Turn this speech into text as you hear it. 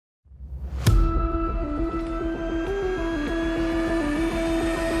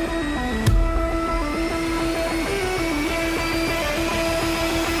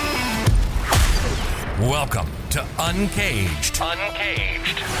Uncaged.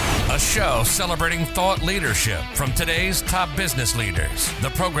 A show celebrating thought leadership from today's top business leaders. The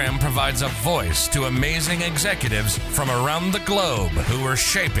program provides a voice to amazing executives from around the globe who are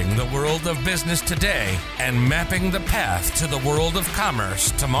shaping the world of business today and mapping the path to the world of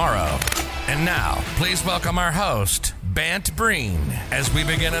commerce tomorrow. And now, please welcome our host, Bant Breen, as we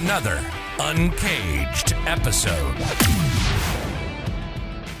begin another Uncaged episode.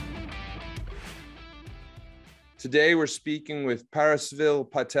 Today, we're speaking with Parasvil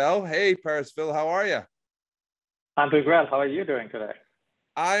Patel. Hey, Parasvil, how are you? I'm doing well. How are you doing today?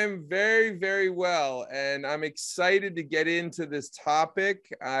 I'm very, very well, and I'm excited to get into this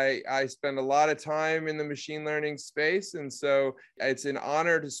topic. I spend a lot of time in the machine learning space, and so it's an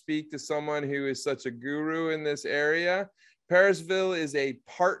honor to speak to someone who is such a guru in this area. Parasvil is a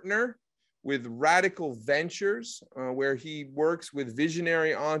partner with Radical Ventures, where he works with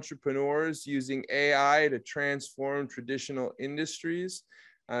visionary entrepreneurs using AI to transform traditional industries.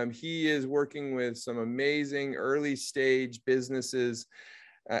 He is working with some amazing early stage businesses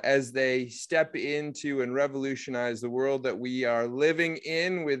as they step into and revolutionize the world that we are living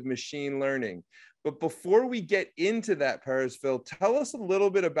in with machine learning. But before we get into that, Parasvil, tell us a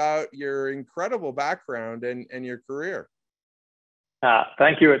little bit about your incredible background and your career.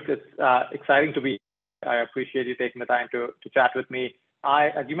 Thank you. It's exciting to be. I appreciate you taking the time to chat with me.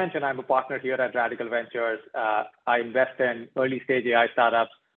 As you mentioned, I'm a partner here at Radical Ventures. I invest in early stage AI startups,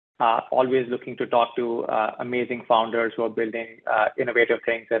 always looking to talk to amazing founders who are building innovative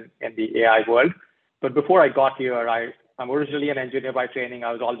things in the AI world. But before I got here, I'm originally an engineer by training.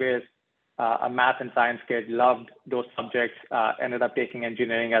 I was always a math and science kid, loved those subjects, ended up taking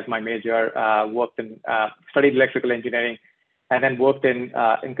engineering as my major, studied electrical engineering, and then worked in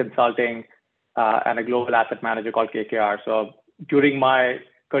consulting and a global asset manager called KKR. So during my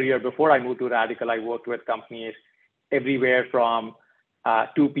career, before I moved to Radical, I worked with companies everywhere from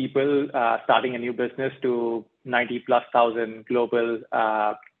 2 people starting a new business to 90,000+ global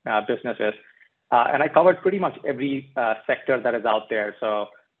businesses. And I covered pretty much every sector that is out there. So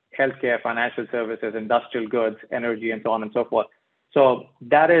healthcare, financial services, industrial goods, energy, and so on and so forth. So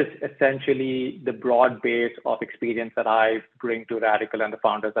that is essentially the broad base of experience that I bring to Radical and the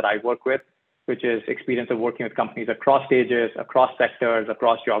founders that I work with, which is experience of working with companies across stages, across sectors,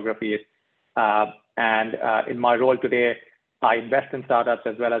 across geographies. And in my role today, I invest in startups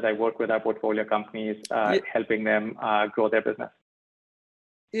as well as I work with our portfolio companies, helping them grow their business.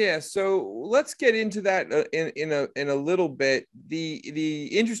 Yeah, so let's get into that in a little bit. The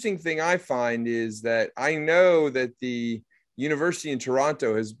interesting thing I find is that I know that the University in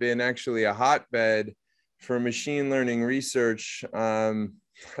Toronto has been actually a hotbed for machine learning research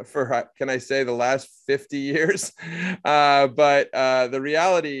for, can I say, the last 50 years. But the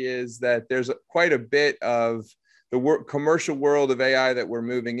reality is that there's quite a bit of the commercial world of AI that we're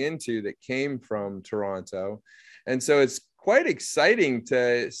moving into that came from Toronto. And so it's quite exciting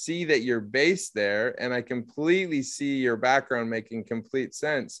to see that you're based there. And I completely see your background making complete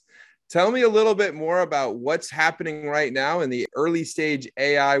sense. Tell me a little bit more about what's happening right now in the early stage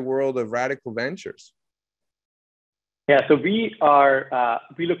AI world of Radical Ventures. Yeah, so we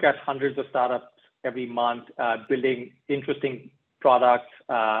look at hundreds of startups every month, building interesting products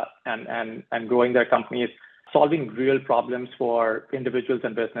and growing their companies, solving real problems for individuals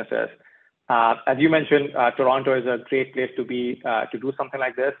and businesses. As you mentioned, Toronto is a great place to be to do something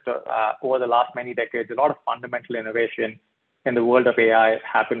like this. Over the last many decades, a lot of fundamental innovation in the world of AI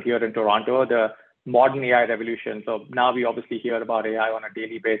happened here in Toronto, the modern AI revolution. So now we obviously hear about AI on a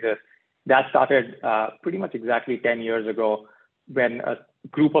daily basis. That started pretty much exactly 10 years ago when a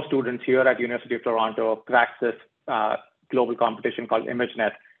group of students here at University of Toronto cracked this global competition called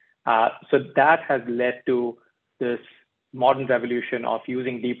ImageNet. So that has led to this modern revolution of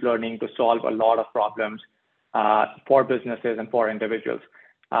using deep learning to solve a lot of problems for businesses and for individuals.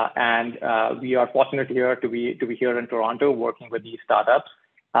 And we are fortunate here to be here in Toronto working with these startups.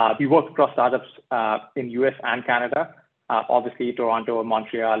 We work across startups in US and Canada. Obviously, Toronto,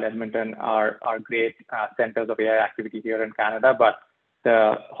 Montreal, Edmonton are great centers of AI activity here in Canada, but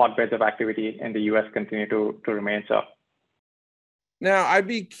the hotbeds of activity in the US continue to remain so. Now, I'd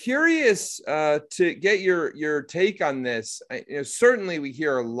be curious to get your take on this. Certainly, we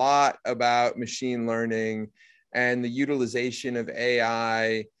hear a lot about machine learning and the utilization of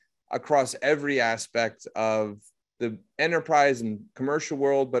AI across every aspect of the enterprise and commercial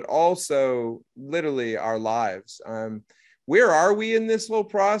world, but also literally our lives. Where are we in this whole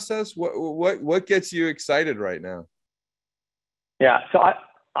process? What gets you excited right now? Yeah, so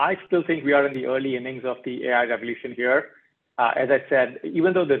I still think we are in the early innings of the AI revolution here. As I said,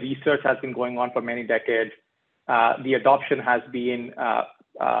 even though the research has been going on for many decades, the adoption has been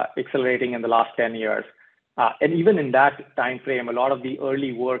accelerating in the last 10 years. And even in that time frame, a lot of the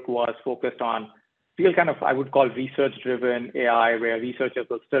early work was focused on real kind of, I would call, research-driven AI, where researchers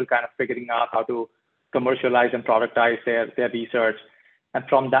were still kind of figuring out how to commercialize and productize their research. And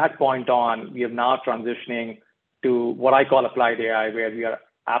from that point on, we are now transitioning to what I call applied AI, where we are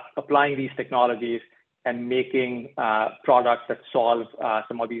applying these technologies and making products that solve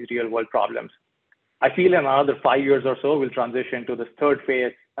some of these real-world problems. I feel in another 5 years or so, we'll transition to this third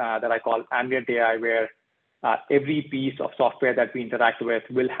phase that I call ambient AI, where every piece of software that we interact with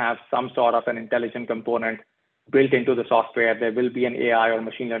will have some sort of an intelligent component built into the software. There will be an AI or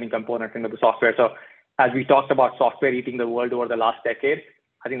machine learning component into the software. So as we talked about software eating the world over the last decade,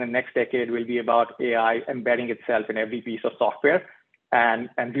 I think the next decade will be about AI embedding itself in every piece of software and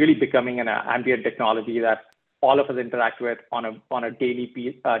really becoming an ambient technology that all of us interact with on a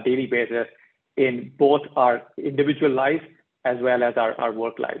daily basis in both our individual lives as well as our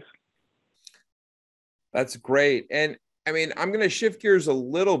work lives. That's great. And I mean, I'm going to shift gears a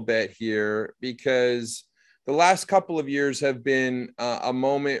little bit here because the last couple of years have been a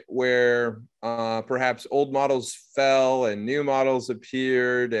moment where perhaps old models fell and new models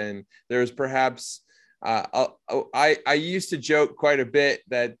appeared. And there's perhaps, I used to joke quite a bit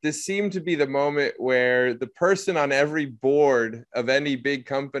that this seemed to be the moment where the person on every board of any big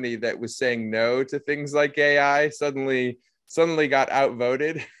company that was saying no to things like AI suddenly got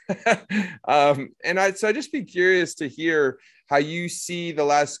outvoted. So I'd just be curious to hear how you see the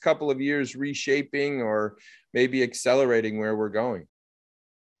last couple of years reshaping or maybe accelerating where we're going.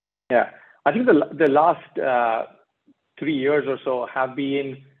 Yeah, I think the last 3 years or so have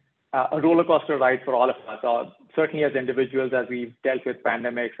been a roller coaster ride for all of us. Certainly as individuals, as we've dealt with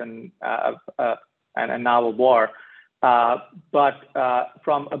pandemics and now a war. But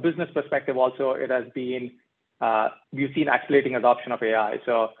from a business perspective, also it has been we've seen accelerating adoption of AI.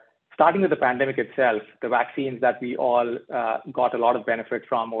 So starting with the pandemic itself, the vaccines that we all got a lot of benefit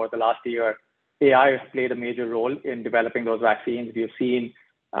from over the last year, AI has played a major role in developing those vaccines. We've seen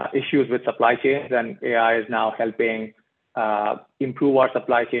issues with supply chains, and AI is now helping improve our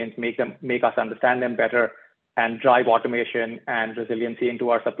supply chains, make us understand them better, and drive automation and resiliency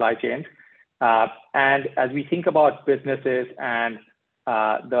into our supply chains. And as we think about businesses and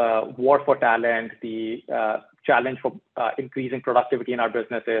the war for talent, the challenge for increasing productivity in our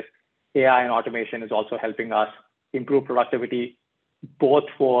businesses, AI and automation is also helping us improve productivity, both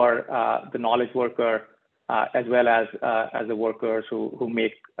for the knowledge worker as well as the workers who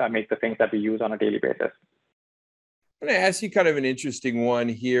make the things that we use on a daily basis. I'm going to ask you kind of an interesting one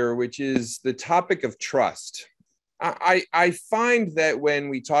here, which is the topic of trust. I find that when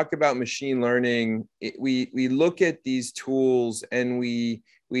we talk about machine learning, we look at these tools and we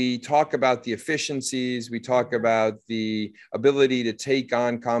talk about the efficiencies, we talk about the ability to take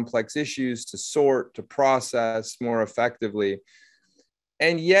on complex issues, to sort, to process more effectively.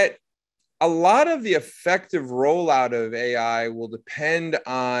 And yet, a lot of the effective rollout of AI will depend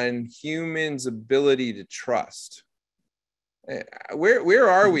on humans' ability to trust. Where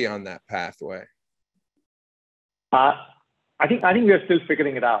are we on that pathway? I think we are still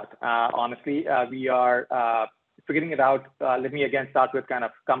figuring it out. Honestly, we are figuring it out. Let me again start with kind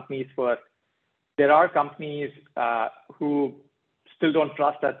of companies first. There are companies who still don't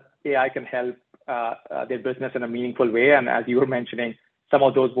trust that AI can help their business in a meaningful way. And as you were mentioning, some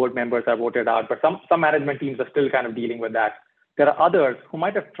of those board members are voted out, but some management teams are still kind of dealing with that. There are others who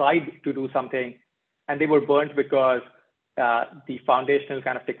might have tried to do something and they were burnt because the foundational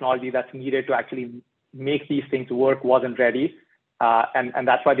kind of technology that's needed to actually make these things work wasn't ready. And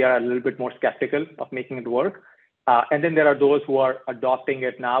that's why they are a little bit more skeptical of making it work. And then there are those who are adopting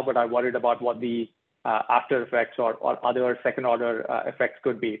it now, but are worried about what the after effects or other second order effects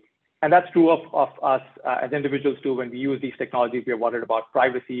could be. And that's true of us as individuals too. When we use these technologies, we are worried about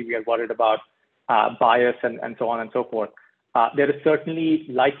privacy, we are worried about bias and so on and so forth. There is certainly,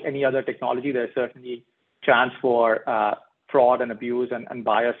 like any other technology, there is certainly chance for fraud and abuse and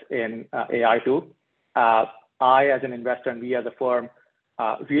bias in AI too. I, as an investor, and we as a firm,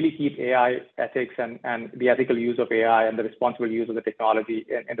 really keep AI ethics and the ethical use of AI and the responsible use of the technology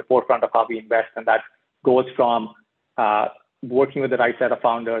in the forefront of how we invest. And that goes from working with the right set of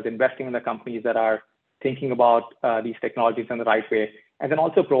founders, investing in the companies that are thinking about these technologies in the right way, and then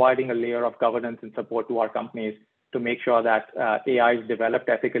also providing a layer of governance and support to our companies to make sure that AI is developed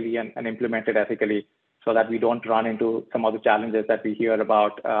ethically and implemented ethically, so that we don't run into some of the challenges that we hear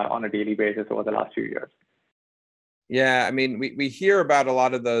about on a daily basis over the last few years. Yeah, I mean, we hear about a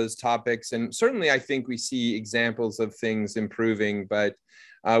lot of those topics, and certainly I think we see examples of things improving. But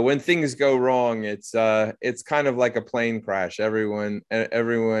when things go wrong, it's kind of like a plane crash. Everyone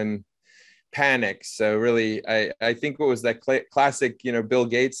panics. So really, I think what was that classic, Bill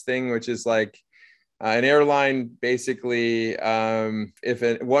Gates thing, which is like an airline basically,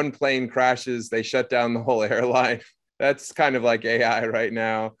 if one plane crashes, they shut down the whole airline. That's kind of like AI right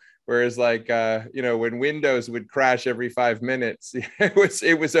now. Whereas like, when Windows would crash every 5 minutes,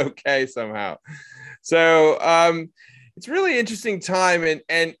 it was okay somehow. So it's really interesting time.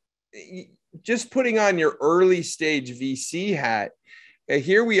 And just putting on your early stage VC hat,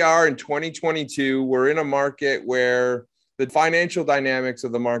 here we are in 2022, we're in a market where the financial dynamics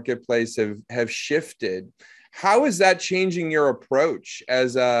of the marketplace have shifted. How is that changing your approach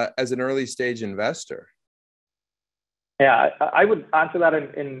as an early stage investor? Yeah, I would answer that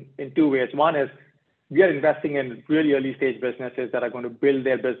in two ways. One is we are investing in really early stage businesses that are going to build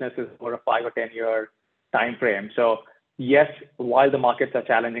their businesses over a 5 or 10 year time frame. So yes, while the markets are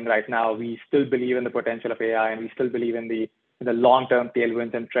challenging right now, we still believe in the potential of AI, and we still believe in the long-term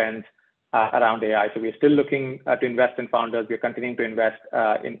tailwinds and trends around AI. So we're still looking to invest in founders. We're continuing to invest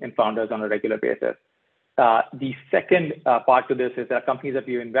in founders on a regular basis. The second part to this is there are companies that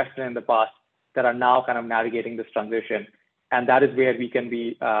we've invested in the past that are now kind of navigating this transition. And that is where we can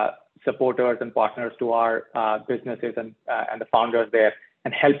be supporters and partners to our businesses and the founders there,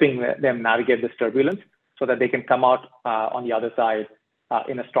 and helping them navigate this turbulence so that they can come out on the other side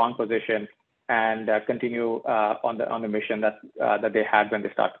in a strong position and continue on the mission that they had when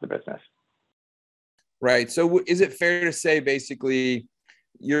they started the business. Right. So is it fair to say basically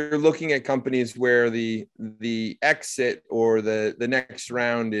you're looking at companies where the exit or the next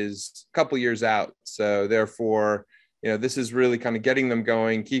round is a couple years out? So therefore, this is really kind of getting them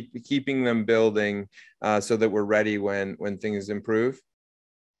going, keeping them building so that we're ready when things improve?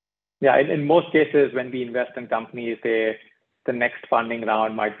 Yeah, in most cases, when we invest in companies, the next funding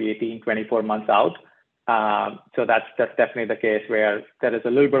round might be 18, 24 months out. So that's definitely the case where there is a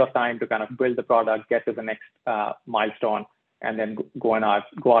little bit of time to kind of build the product, get to the next milestone, and then go out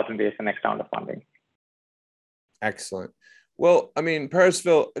and raise the next round of funding. Excellent. Well, I mean,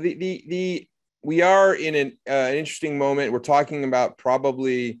 Parisvil, we are in an interesting moment. We're talking about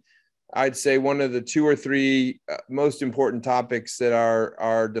probably, I'd say, one of the 2 or 3 most important topics that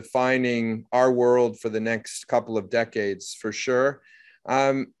are defining our world for the next couple of decades, for sure.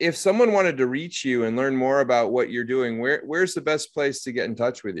 If someone wanted to reach you and learn more about what you're doing, where's the best place to get in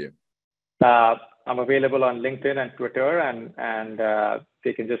touch with you? I'm available on LinkedIn and Twitter, and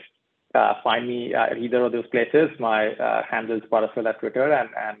they can just find me at either of those places. My handle is Parisvil at Twitter,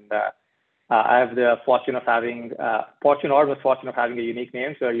 and I have the fortune of having a unique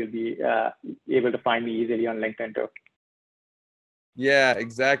name, so you'll be able to find me easily on LinkedIn too. Yeah,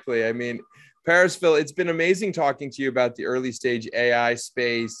 exactly. I mean, Parisvil, it's been amazing talking to you about the early stage AI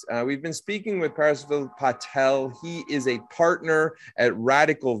space. We've been speaking with Parisvil Patel. He is a partner at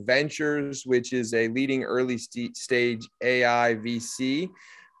Radical Ventures, which is a leading early stage AI VC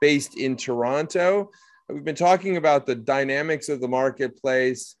based in Toronto. We've been talking about the dynamics of the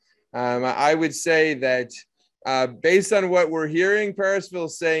marketplace. I would say that based on what we're hearing, Parisvil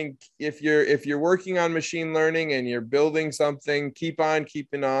is saying, if you're working on machine learning and you're building something, keep on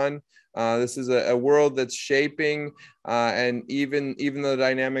keeping on. This is a world that's shaping, and even though the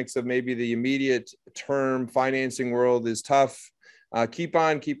dynamics of maybe the immediate term financing world is tough, keep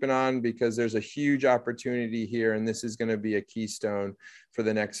on keeping on, because there's a huge opportunity here, and this is going to be a keystone for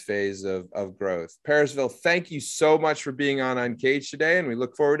the next phase of growth. Parisvil, thank you so much for being on Uncaged today, and we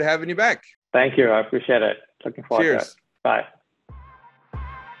look forward to having you back. Thank you. I appreciate it. Looking forward to it. Bye.